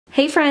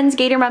Hey friends,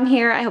 Gator Mom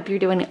here. I hope you're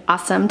doing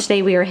awesome.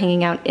 Today we are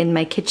hanging out in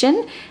my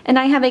kitchen and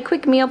I have a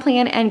quick meal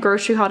plan and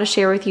grocery haul to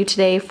share with you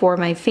today for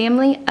my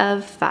family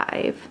of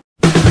 5.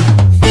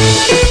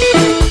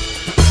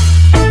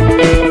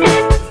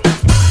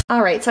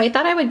 Alright, so I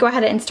thought I would go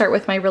ahead and start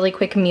with my really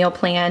quick meal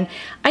plan.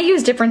 I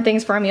use different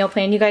things for a meal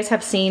plan. You guys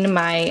have seen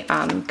my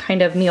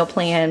kind of meal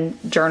plan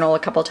journal a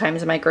couple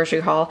times in my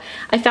grocery haul.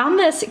 I found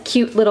this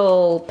cute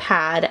little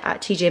pad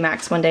at TJ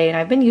Maxx one day and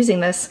I've been using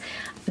this.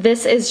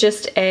 This is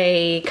just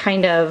a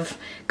kind of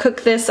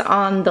cook this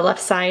on the left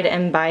side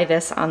and buy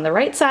this on the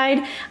right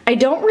side. I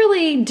don't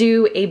really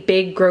do a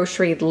big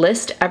grocery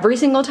list every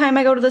single time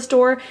I go to the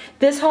store.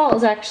 This haul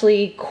is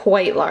actually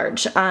quite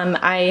large.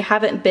 I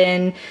haven't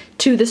been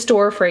to the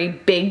store for a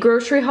big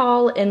grocery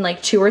haul in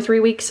like 2 or 3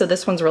 weeks, so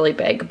this one's really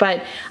big.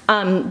 But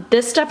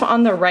this stuff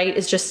on the right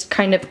is just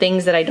kind of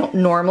things that I don't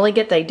normally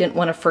get that I didn't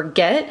want to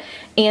forget.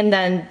 And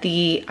then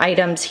the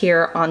items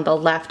here on the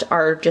left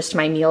are just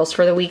my meals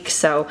for the week.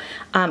 So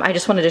I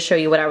just wanted to show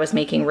you what I was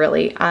making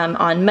really.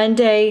 On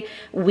Monday,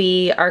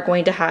 we are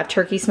going to have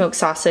turkey smoked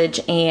sausage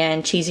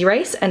and cheesy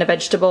rice and a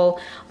vegetable.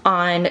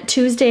 On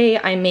Tuesday,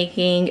 I'm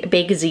making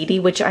baked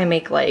ziti, which I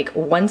make like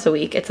once a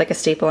week. It's like a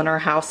staple in our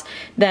house.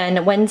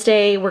 Then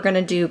Wednesday, we're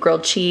gonna do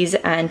grilled cheese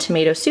and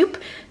tomato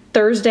soup.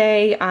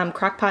 Thursday,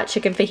 crock pot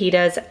chicken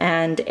fajitas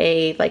and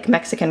a like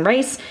Mexican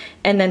rice.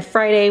 And then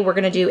Friday, we're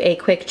gonna do a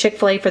quick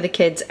Chick-fil-A for the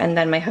kids, and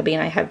then my hubby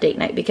and I have date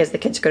night because the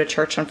kids go to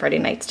church on Friday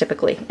nights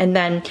typically. And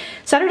then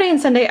Saturday and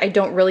Sunday, I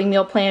don't really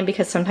meal plan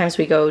because sometimes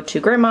we go to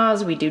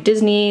grandma's, we do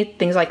Disney,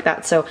 things like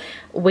that. So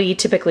we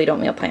typically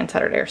don't meal plan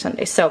Saturday or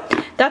Sunday. So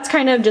that's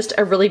kind of just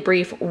a really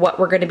brief what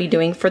we're gonna be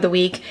doing for the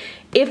week.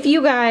 If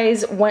you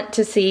guys want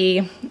to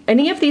see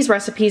any of these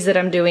recipes that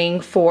I'm doing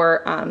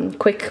for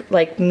quick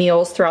like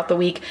meals throughout the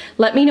week,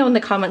 let me know in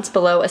the comments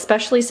below,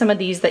 especially some of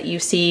these that you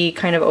see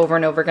kind of over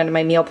and over again in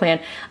my meal plan.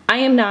 I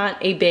am not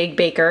a big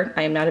baker.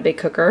 I am not a big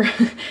cooker.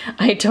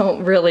 I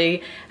don't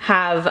really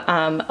have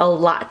a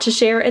lot to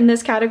share in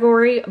this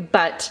category,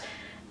 but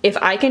if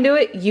I can do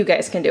it, you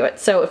guys can do it.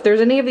 So if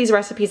there's any of these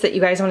recipes that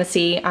you guys want to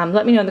see,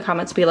 let me know in the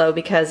comments below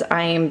because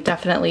I am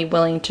definitely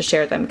willing to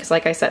share them. Because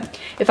like I said,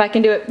 if I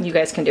can do it, you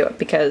guys can do it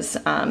because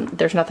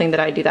there's nothing that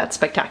I do that's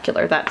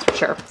spectacular, that's for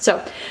sure.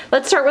 So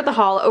let's start with the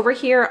haul. Over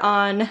here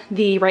on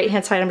the right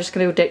hand side, I'm just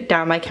going to go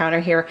down my counter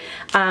here.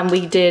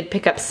 We did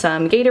pick up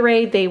some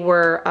Gatorade. They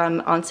were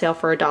on sale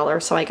for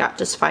 $1, so I got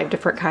just 5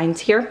 different kinds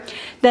here.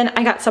 Then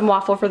I got some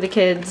waffle for the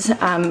kids.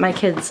 My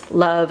kids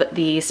love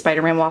the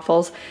Spider-Man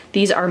waffles.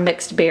 These are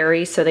mixed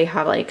berries, so they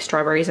have like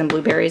strawberries and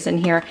blueberries in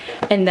here.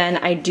 And then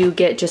I do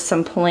get just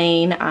some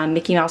plain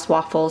Mickey Mouse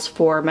waffles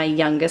for my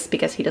youngest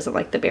because he doesn't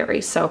like the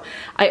berries. So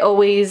I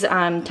always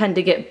tend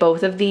to get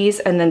both of these,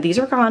 and then these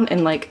are gone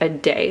in like a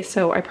day.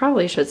 So I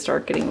probably should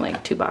start getting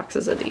like 2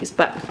 boxes of these,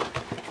 but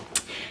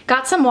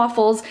got some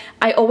waffles.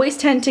 I always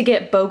tend to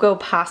get BOGO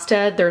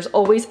pasta. There's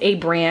always a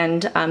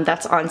brand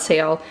that's on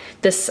sale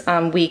this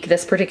week.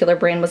 This particular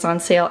brand was on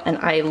sale, and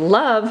I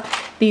love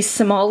these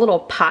small little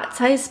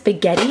pot-sized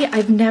spaghetti.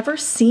 I've never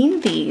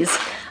seen these.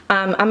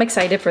 I'm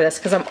excited for this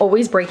because I'm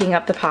always breaking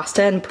up the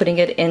pasta and putting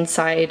it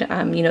inside,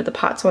 you know, the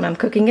pots when I'm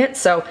cooking it.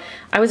 So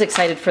I was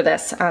excited for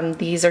this.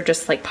 These are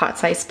just like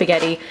pot-sized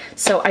spaghetti.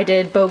 So I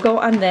did BOGO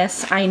on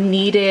this. I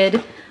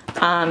needed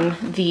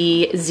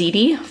the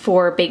ziti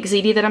for baked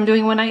ziti that I'm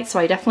doing one night, so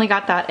I definitely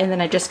got that. And then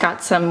I just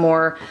got some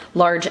more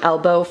large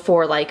elbow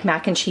for like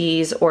mac and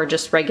cheese or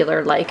just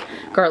regular like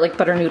garlic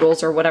butter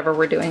noodles or whatever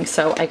we're doing.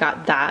 So I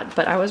got that,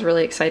 but I was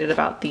really excited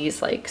about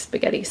these like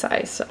spaghetti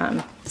size.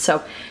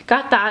 So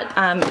got that.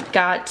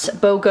 Got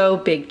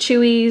BOGO Big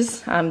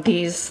Chewies.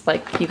 These,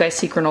 like, you guys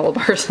see granola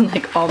bars in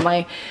like all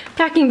my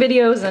packing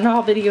videos and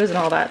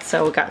all that.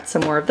 So got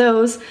some more of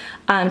those.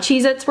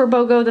 Cheez-Its were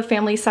BOGO, the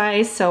family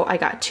size, so I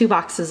got 2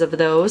 boxes of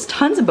those.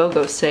 Tons of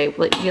BOGOs today.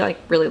 We like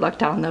really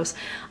lucked out on those.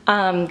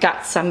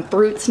 Got some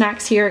fruit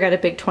snacks here. I got a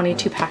big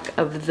 22 pack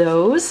of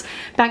those.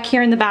 Back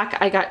here in the back,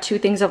 I got 2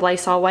 things of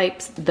Lysol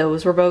wipes.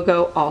 Those were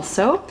BOGO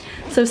also.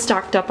 So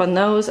stocked up on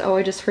those. Oh,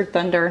 I just heard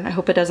thunder, and I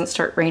hope it doesn't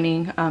start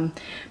raining.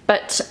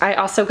 But I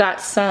also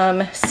got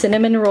some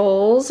cinnamon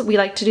rolls. We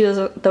like to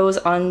do those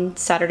on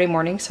Saturday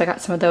morning, so I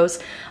got some of those.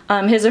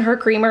 His and her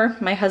creamer.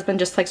 My husband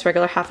just likes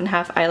regular half and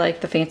half. I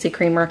like the fancy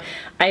creamer.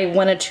 I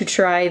wanted to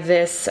try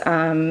this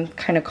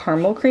kind of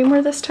caramel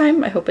creamer this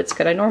time. I hope it's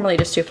good. I normally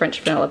just do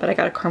French vanilla, but I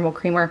got a caramel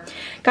creamer.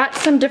 Got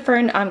some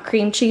different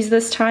cream cheese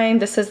this time.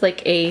 This is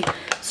like a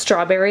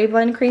strawberry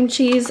blend cream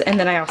cheese, and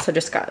then I also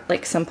just got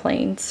like some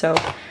plain. So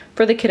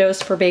for the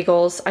kiddos for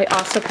bagels. I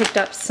also picked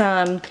up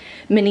some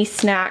mini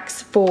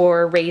snacks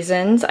for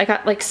raisins. I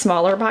got like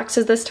smaller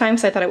boxes this time,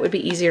 so I thought it would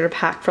be easier to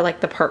pack for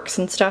like the parks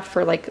and stuff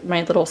for like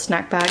my little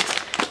snack bags.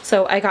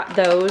 So I got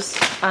those.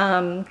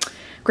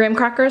 Graham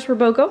crackers were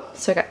BOGO,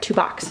 so I got 2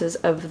 boxes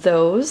of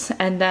those.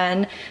 And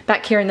then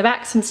back here in the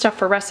back, some stuff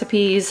for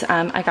recipes.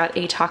 I got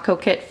a taco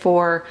kit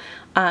for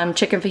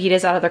chicken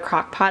fajitas out of the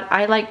crock pot.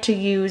 I like to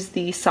use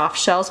the soft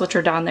shells, which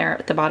are down there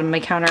at the bottom of my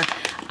counter.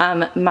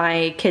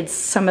 My kids,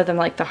 some of them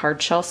like the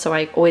hard shells, so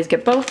I always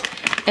get both.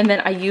 And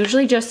then I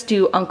usually just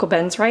do Uncle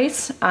Ben's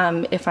rice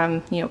if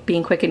I'm, you know,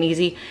 being quick and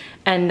easy.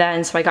 And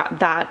then, so I got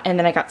that, and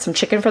then I got some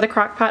chicken for the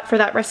crock pot for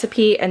that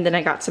recipe, and then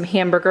I got some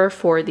hamburger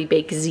for the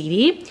baked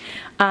ziti.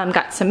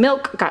 Got some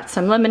milk, got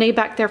some lemonade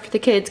back there for the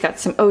kids, got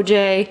some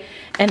OJ,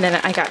 and then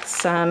I got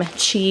some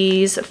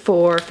cheese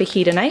for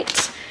fajita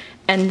night.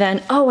 And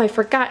then, oh, I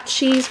forgot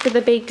cheese for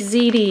the baked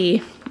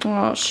ziti.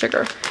 Oh,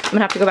 sugar. I'm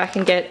gonna have to go back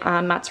and get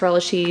mozzarella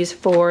cheese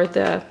for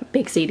the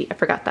baked ziti. I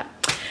forgot that.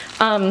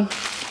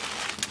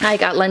 I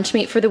got lunch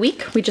meat for the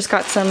week. We just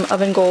got some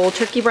oven gold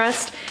turkey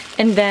breast,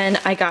 and then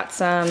I got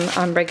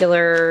some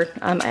regular,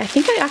 I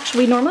think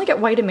we normally get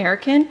white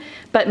American,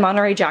 but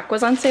Monterey Jack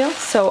was on sale,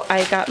 so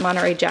I got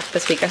Monterey Jack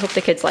this week. I hope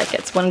the kids like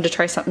it. Just wanted to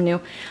try something new.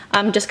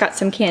 Just got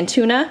some canned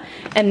tuna,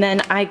 and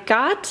then I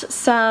got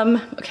some,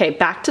 okay,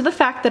 back to the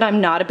fact that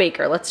I'm not a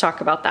baker. Let's talk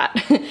about that.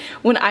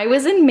 When I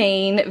was in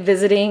Maine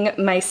visiting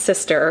my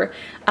sister,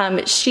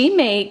 she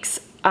makes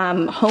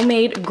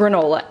homemade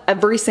granola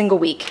every single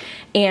week,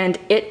 and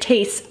it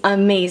tastes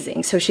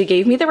amazing. So she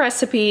gave me the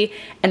recipe,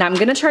 and I'm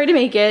gonna try to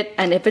make it,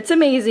 and if it's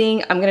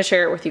amazing, I'm gonna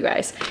share it with you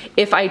guys.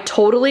 If I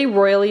totally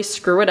royally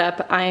screw it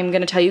up, I'm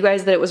gonna tell you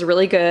guys that it was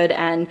really good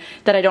and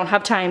that I don't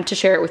have time to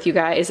share it with you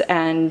guys,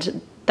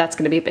 and that's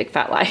gonna be a big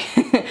fat lie.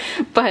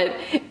 But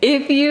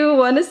if you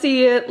wanna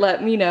see it,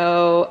 let me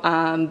know.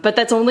 But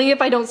that's only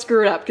if I don't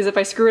screw it up, because if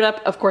I screw it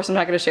up, of course I'm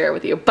not gonna share it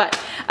with you. But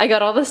I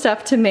got all the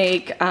stuff to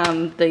make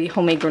the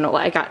homemade granola.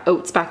 I got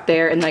oats back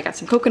there, and then I got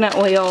some coconut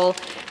oil,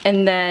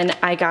 and then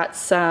I got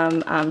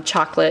some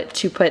chocolate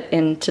to put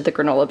into the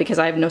granola because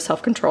I have no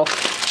self-control.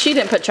 She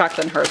didn't put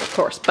chocolate in hers, of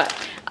course, but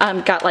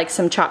got like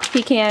some chopped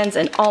pecans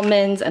and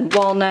almonds and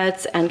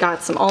walnuts, and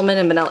got some almond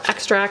and vanilla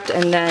extract,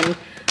 and then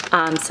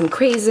some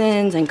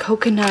craisins and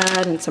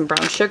coconut and some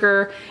brown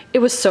sugar. It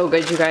was so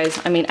good, you guys.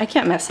 I mean, I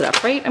can't mess it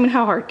up, right? I mean,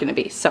 how hard can it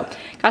be? So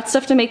got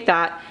stuff to make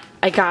that.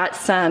 I got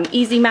some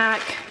Easy Mac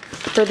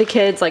for the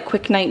kids, like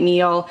quick night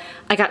meal.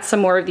 I got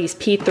some more of these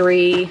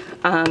P3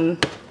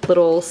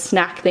 little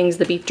snack things,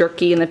 the beef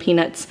jerky and the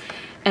peanuts.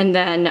 And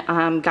then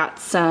got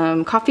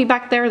some coffee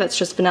back there. That's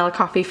just vanilla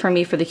coffee for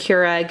me for the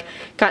Keurig.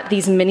 Got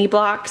these mini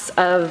blocks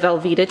of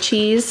Velveeta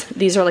cheese.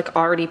 These are like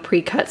already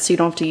pre-cut, so you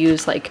don't have to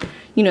use like,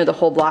 you know, the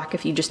whole block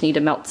if you just need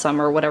to melt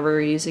some or whatever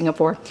you're using it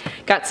for.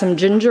 Got some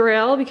ginger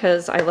ale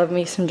because I love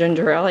me some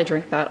ginger ale. I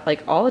drink that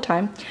like all the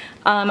time.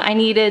 I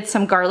needed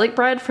some garlic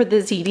bread for the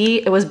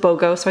ziti. It was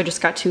BOGO, so I just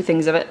got 2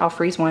 things of it. I'll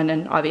freeze one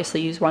and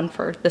obviously use one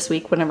for this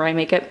week whenever I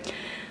make it.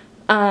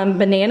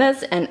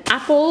 Bananas and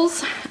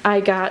apples. I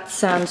got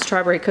some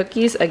strawberry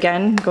cookies.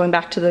 Again, going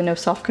back to the no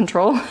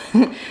self-control.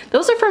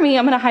 Those are for me.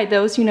 I'm gonna hide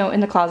those, you know, in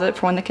the closet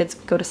for when the kids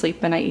go to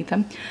sleep and I eat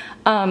them.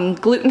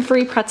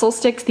 Gluten-free pretzel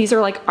sticks. These are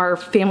like our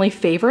family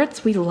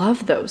favorites. We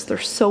love those. They're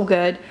so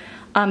good.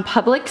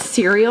 Publix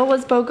cereal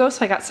was BOGO,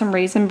 so I got some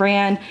Raisin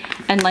Bran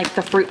and like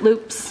the Fruit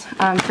Loops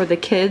for the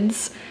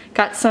kids.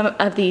 Got some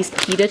of these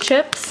pita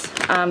chips.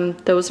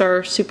 Those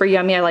are super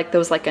yummy. I like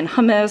those like in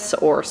hummus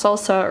or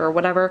salsa or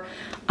whatever.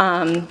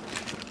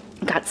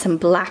 Got some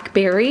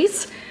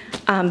blackberries.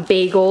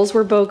 Bagels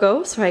were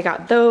BOGO, so I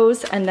got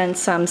those. And then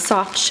some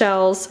soft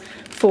shells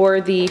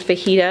for the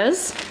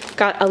fajitas.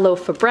 Got a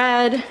loaf of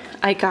bread.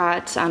 I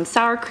got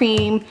sour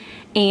cream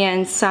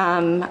and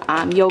some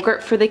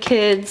yogurt for the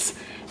kids.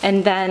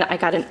 And then I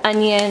got an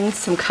onion,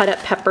 some cut up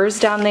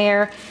peppers down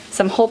there,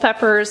 some whole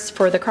peppers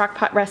for the crock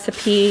pot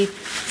recipe,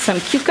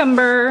 some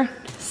cucumber,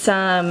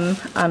 some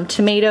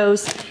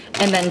tomatoes,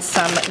 and then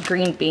some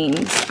green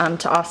beans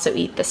to also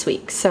eat this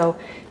week. So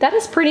that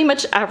is pretty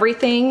much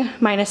everything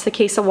minus the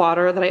case of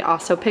water that I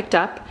also picked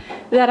up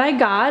that I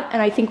got.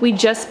 And I think we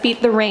just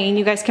beat the rain.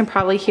 You guys can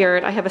probably hear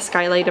it. I have a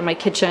skylight in my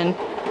kitchen,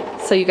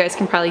 so you guys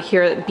can probably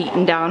hear it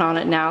beating down on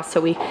it now. So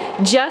we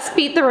just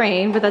beat the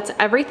rain, but that's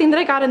everything that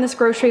I got in this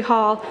grocery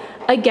haul.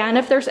 Again,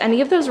 if there's any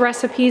of those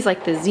recipes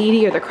like the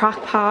ziti or the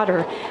crock pot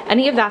or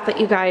any of that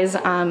you guys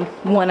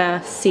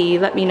wanna see,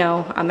 let me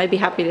know. I'd be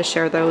happy to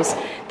share those.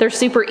 They're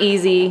super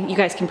easy. You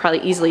guys can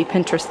probably easily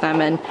Pinterest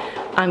them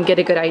and get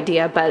a good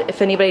idea. But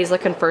if anybody's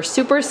looking for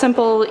super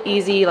simple,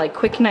 easy, like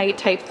quick night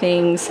type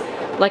things,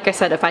 like I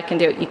said, if I can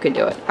do it, you can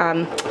do it.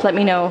 Let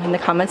me know in the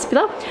comments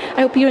below.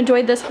 I hope you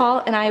enjoyed this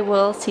haul, and I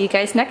will see you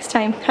guys next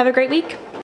time. Have a great week.